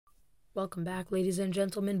Welcome back, ladies and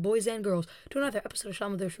gentlemen, boys and girls, to another episode of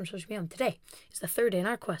Shalom from Shoshmiyam. Today is the third day in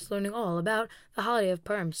our quest, learning all about the holiday of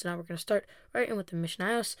Purim. So now we're going to start right in with the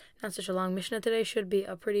Mishanyos. Not such a long Mishnah today, should be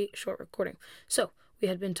a pretty short recording. So we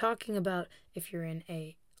had been talking about if you're in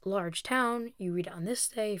a large town, you read on this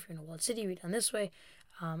day. If you're in a walled city, you read on this way,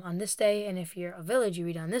 on this day. And if you're a village, you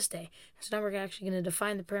read on this day. So now we're actually going to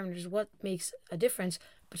define the parameters, what makes a difference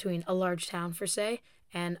between a large town, for say,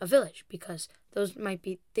 and a village, because those might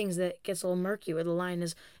be things that gets a little murky where the line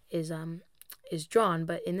is drawn.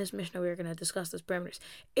 But in this Mishnah, we're going to discuss those parameters.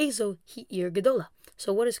 Ezo hi ir gedola.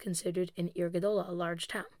 So what is considered an ir gedola, a large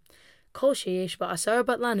town? Kol sheyesh ba'asar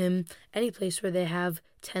batlanim, any place where they have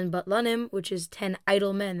 10 batlanim, which is 10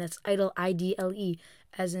 idle men. That's idle, I-D-L-E,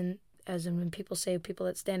 as in when people say people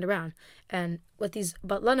that stand around. And what these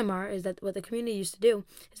batlanim are is that what the community used to do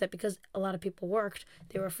is that because a lot of people worked,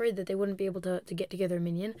 they were afraid that they wouldn't be able to get together a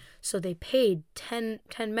minyan. So they paid 10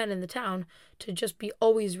 men in the town to just be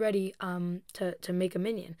always ready to make a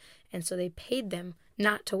minyan. And so they paid them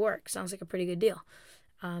not to work. Sounds like a pretty good deal.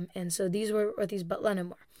 And so these were what these batlanim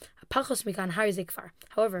were. Pachos mikan harizei kfar.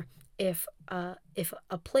 However, if a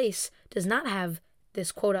place does not have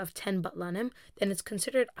this quota of 10 batlanim, then it's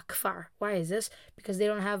considered a kfar. Why is this? Because they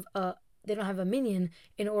don't have a minyan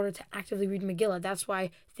in order to actively read Megillah. That's why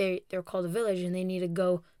they're called a village, and they need to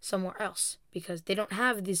go somewhere else because they don't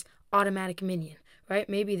have this automatic minyan, right?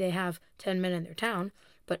 Maybe they have 10 men in their town,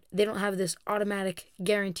 but they don't have this automatic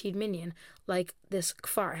guaranteed minyan like this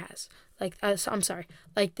kfar has. Like this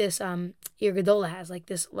Ir Gedola has, like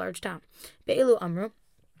this large town. Be'elu Amru,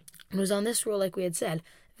 it was on this rule, like we had said,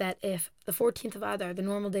 that if the 14th of Adar, the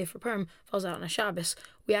normal day for Purim, falls out on a Shabbos,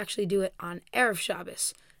 we actually do it on Erev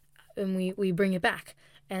Shabbos, and we bring it back.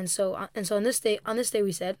 And so on this day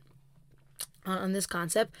we said, on this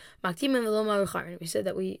concept, Maktimim v'lo ma'arucharin. We said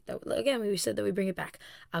that we bring it back.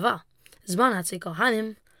 Aval Zman hatzei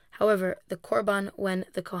kohanim. However, the korban, when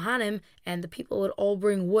the kohanim and the people would all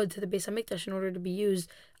bring wood to the Beis Hamikdash in order to be used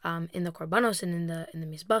in the korbanos and in the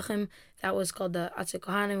mizbachim, that was called the atzei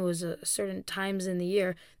kohanim. It was certain times in the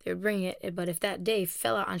year they would bring it. But if that day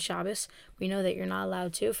fell out on Shabbos, we know that you're not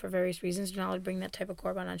allowed to, for various reasons. You're not allowed to bring that type of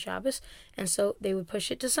korban on Shabbos, and so they would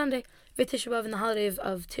push it to Sunday. V'Tisha B'av, in the holiday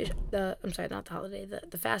the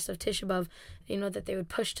fast of Tisha B'av, you know that they would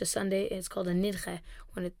push to Sunday. It's called a nidche,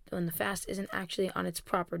 when the fast isn't actually on its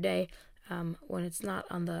proper day, when it's not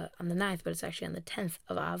on the 9th, but it's actually on the 10th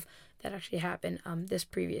of Av. That actually happened this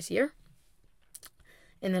previous year.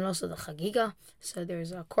 And then also the Chagiga. So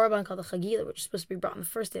there's a korban called the Chagiga, which is supposed to be brought on the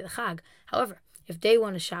first day of the Chag. However, if day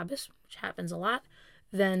one is Shabbos, which happens a lot,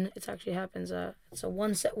 then it actually happens. It's a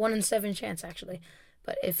 1 in 7 chance actually.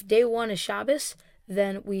 But if day one is Shabbos,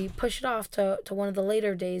 then we push it off to one of the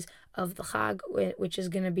later days of the Chag, which is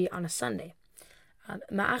going to be on a Sunday.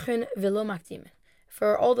 Ma'achin v'lo maktimin.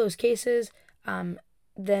 For all those cases,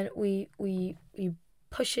 then we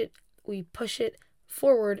push it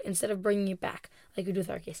forward instead of bringing it back, like we do with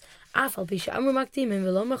our case. Afal pisha amru maktimin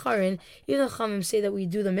v'lo mecharin. Even the Chachamim say that we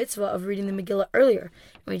do the mitzvah of reading the Megillah earlier,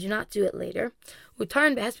 and we do not do it later.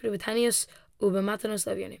 Utarin behesped Mishanyos ubematanos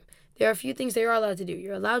levyonim. There are a few things that you're allowed to do.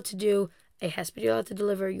 You're allowed to do a hesped. You're allowed to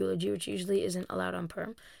deliver a eulogy, which usually isn't allowed on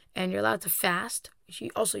Purim, and you're allowed to fast, which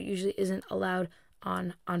also usually isn't allowed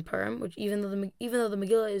on Purim. Which even though the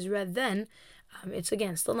Megillah is read then, it's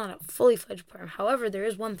again still not a fully fledged Purim. However, there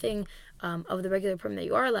is one thing of the regular Purim that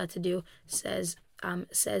you are allowed to do. Says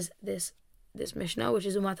this Mishnah, which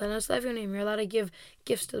is umatanos levyonim. You're allowed to give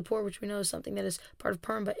gifts to the poor, which we know is something that is part of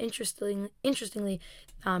Purim. But interestingly,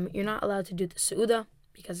 you're not allowed to do the Seudah,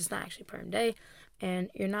 because it's not actually Purim day,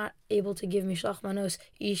 and you're not able to give mishlach manos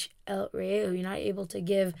ish el re'eu. You're not able to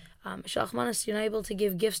give mishlach manos. You're not able to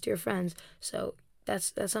give gifts to your friends. So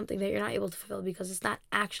that's something that you're not able to fulfill because it's not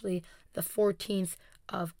actually the 14th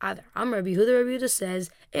of Adar. Rabbi Yehuda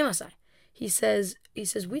says emasai. He says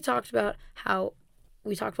we talked about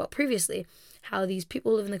previously how these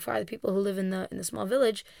people who live in the kfar, the people who live in the small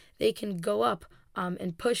village, they can go up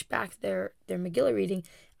and push back their Megillah reading.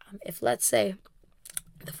 If, let's say,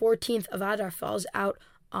 the 14th of Adar falls out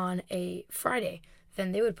on a Friday,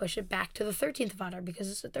 then they would push it back to the 13th of Adar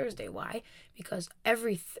because it's a Thursday. Why? Because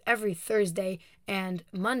every Thursday and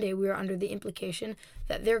Monday we are under the implication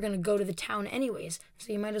that they're going to go to the town anyways.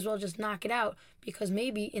 So you might as well just knock it out, because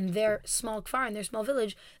maybe in their small kfar, in their small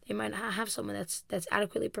village, they might not have someone that's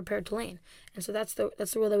adequately prepared to lane. And so that's the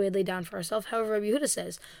rule that we had laid down for ourselves. However, Rabbi Yehuda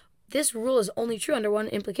says this rule is only true under one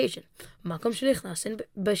implication: makom shenichnasin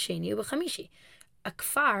b'sheni u'b'chamishi. A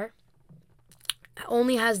kfar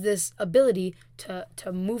only has this ability to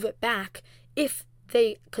move it back if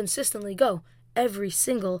they consistently go every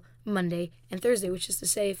single Monday and Thursday, which is to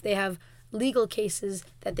say if they have legal cases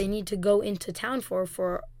that they need to go into town for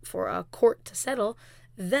a court to settle,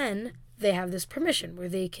 then they have this permission where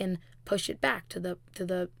they can push it back to the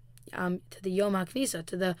Yom HaKnisa,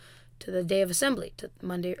 to the day of assembly, to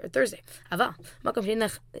Monday or Thursday.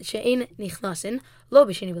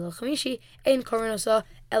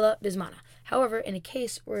 However, in a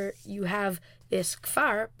case where you have this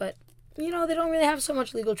kfar, but they don't really have so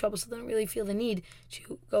much legal trouble, so they don't really feel the need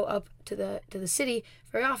to go up to the city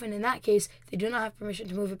very often. In that case, they do not have permission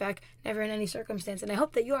to move it back, never in any circumstance. And I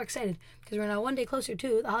hope that you are excited, because we're now one day closer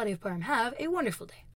to the holiday of Purim. Have a wonderful day.